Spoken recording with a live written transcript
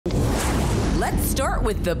Let's start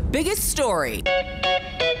with the biggest story.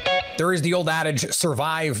 There is the old adage,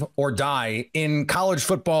 survive or die. In college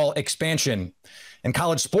football expansion and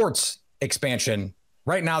college sports expansion,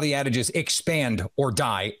 right now the adage is expand or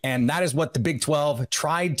die. And that is what the Big 12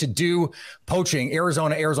 tried to do, poaching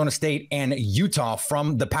Arizona, Arizona State, and Utah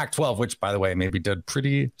from the Pac-12, which, by the way, maybe did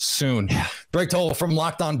pretty soon. Drake Toll from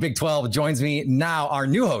Locked On Big 12 joins me now, our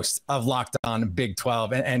new host of Locked On Big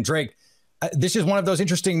 12. And Drake, this is one of those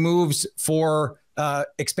interesting moves for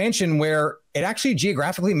expansion where it actually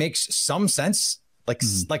geographically makes some sense, like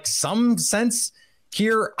some sense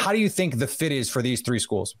here. How do you think the fit is for these three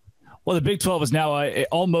schools? Well, the Big 12 is now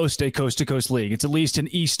almost a coast-to-coast league. It's at least an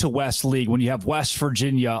east-to-west league when you have West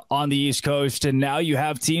Virginia on the East Coast, and now you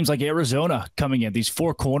have teams like Arizona coming in, these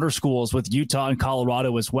four corner schools with Utah and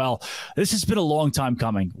Colorado as well. This has been a long time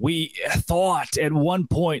coming. We thought at one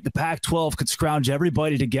point the Pac-12 could scrounge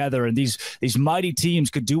everybody together, and these mighty teams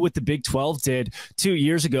could do what the Big 12 did 2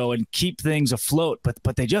 years ago and keep things afloat,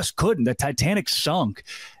 but they just couldn't. The Titanic sunk.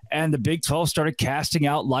 And the Big 12 started casting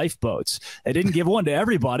out lifeboats. They didn't give one to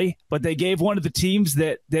everybody, but they gave one to the teams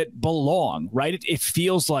that belong, right? It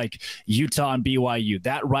feels like Utah and BYU,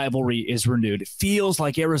 that rivalry is renewed. It feels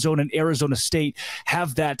like Arizona and Arizona State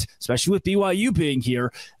have that, especially with BYU being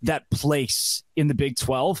here, that place in the Big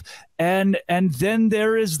 12. And then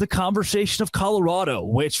there is the conversation of Colorado,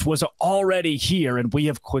 which was already here, and we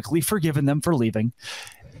have quickly forgiven them for leaving.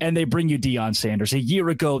 And they bring you Deion Sanders. A year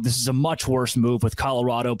ago, this is a much worse move with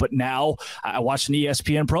Colorado, but now I watched an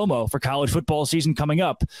ESPN promo for college football season coming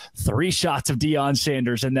up. 3 shots of Deion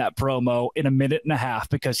Sanders in that promo in a minute and a half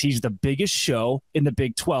because he's the biggest show in the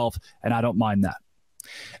Big 12, and I don't mind that.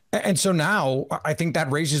 And so now I think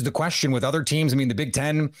that raises the question with other teams. I mean, the Big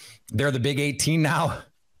 10, they're the Big 18 now.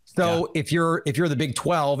 So if you're the Big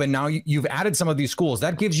 12 and now you've added some of these schools,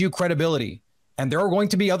 that gives you credibility. And there are going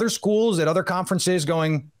to be other schools at other conferences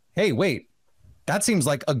going, hey, wait, that seems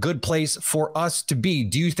like a good place for us to be.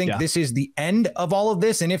 Do you think this is the end of all of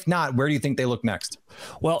this? And if not, where do you think they look next?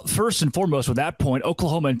 Well, first and foremost, with that point,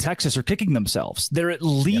 Oklahoma and Texas are kicking themselves. They're at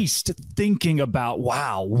least thinking about,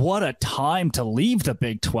 wow, what a time to leave the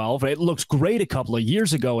Big 12. It looks great a couple of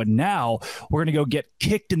years ago, and now we're going to go get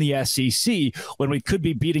kicked in the SEC when we could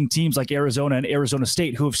be beating teams like Arizona and Arizona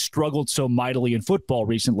State who have struggled so mightily in football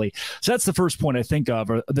recently. So that's the first point I think of,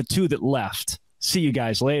 are the two that left. See you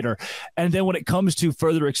guys later. And then when it comes to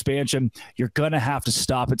further expansion, you're going to have to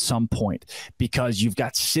stop at some point because you've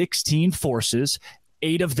got 16 forces,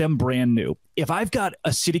 8 of them brand new. If I've got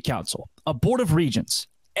a city council, a board of regents,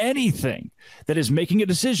 anything that is making a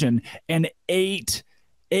decision, and eight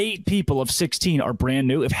people of 16 are brand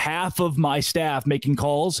new, if half of my staff making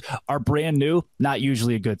calls are brand new, not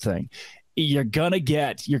usually a good thing. You're going to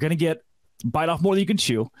get bite off more than you can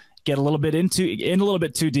chew. Get a little bit in a little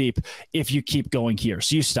bit too deep if you keep going here.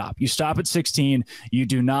 So you stop at 16. You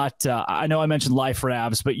do not, I know I mentioned life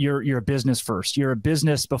ravs, but you're a business first. You're a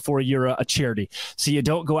business before you're a charity. So you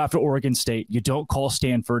don't go after Oregon State. You don't call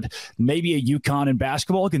Stanford, maybe a UConn in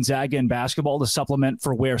basketball, Gonzaga in basketball to supplement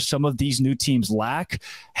for where some of these new teams lack.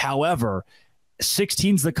 However,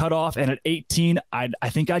 16's the cutoff. And at 18, I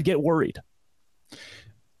think I'd get worried.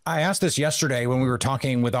 I asked this yesterday when we were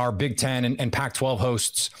talking with our Big 10 and Pac-12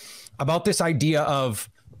 hosts about this idea of,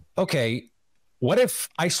 okay, what if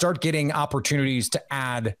I start getting opportunities to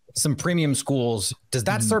add some premium schools? Does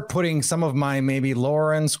that start putting some of my maybe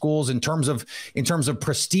lower end schools in terms of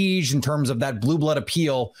prestige, in terms of that blue blood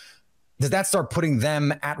appeal? Does that start putting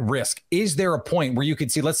them at risk? Is there a point where you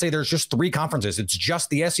could see, let's say there's just 3 conferences. It's just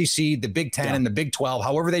the SEC, the Big 10 and the Big 12,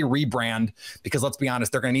 however they rebrand, because let's be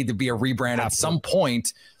honest, they're going to need to be a rebrand at some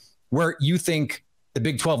point, where you think the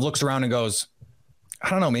Big 12 looks around and goes, I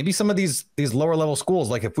don't know, maybe some of these lower level schools,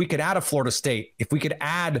 like if we could add a Florida State, if we could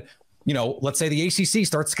add, let's say the ACC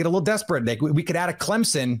starts to get a little desperate, like we could add a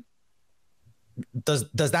Clemson. Does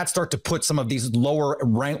that start to put some of these lower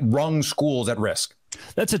rung schools at risk?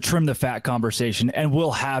 That's a trim the fat conversation, and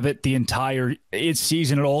we'll have it the entire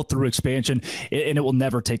season and all through expansion, and it will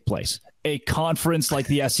never take place. A conference like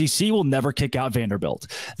the SEC will never kick out Vanderbilt.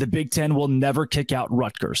 The Big 10 will never kick out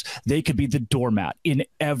Rutgers. They could be the doormat in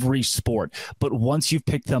every sport. But once you've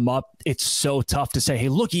picked them up, it's so tough to say, hey,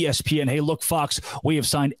 look, ESPN, hey, look, Fox, we have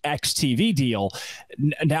signed X TV deal.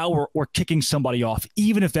 Now we're kicking somebody off.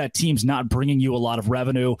 Even if that team's not bringing you a lot of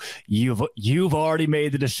revenue, you've already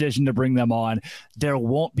made the decision to bring them on. There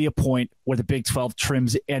won't be a point where the Big 12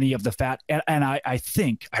 trims any of the fat. And I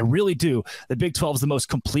think, I really do, the Big 12 is the most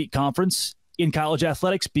complete conference in college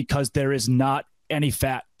athletics because there is not any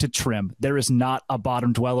fat to trim. There is not a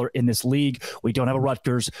bottom dweller in this league. We don't have a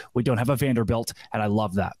Rutgers. We don't have a Vanderbilt. And I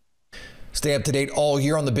love that. Stay up to date all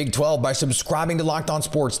year on the Big 12 by subscribing to Locked On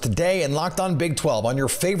Sports today and Locked On Big 12 on your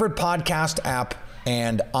favorite podcast app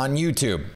and on YouTube.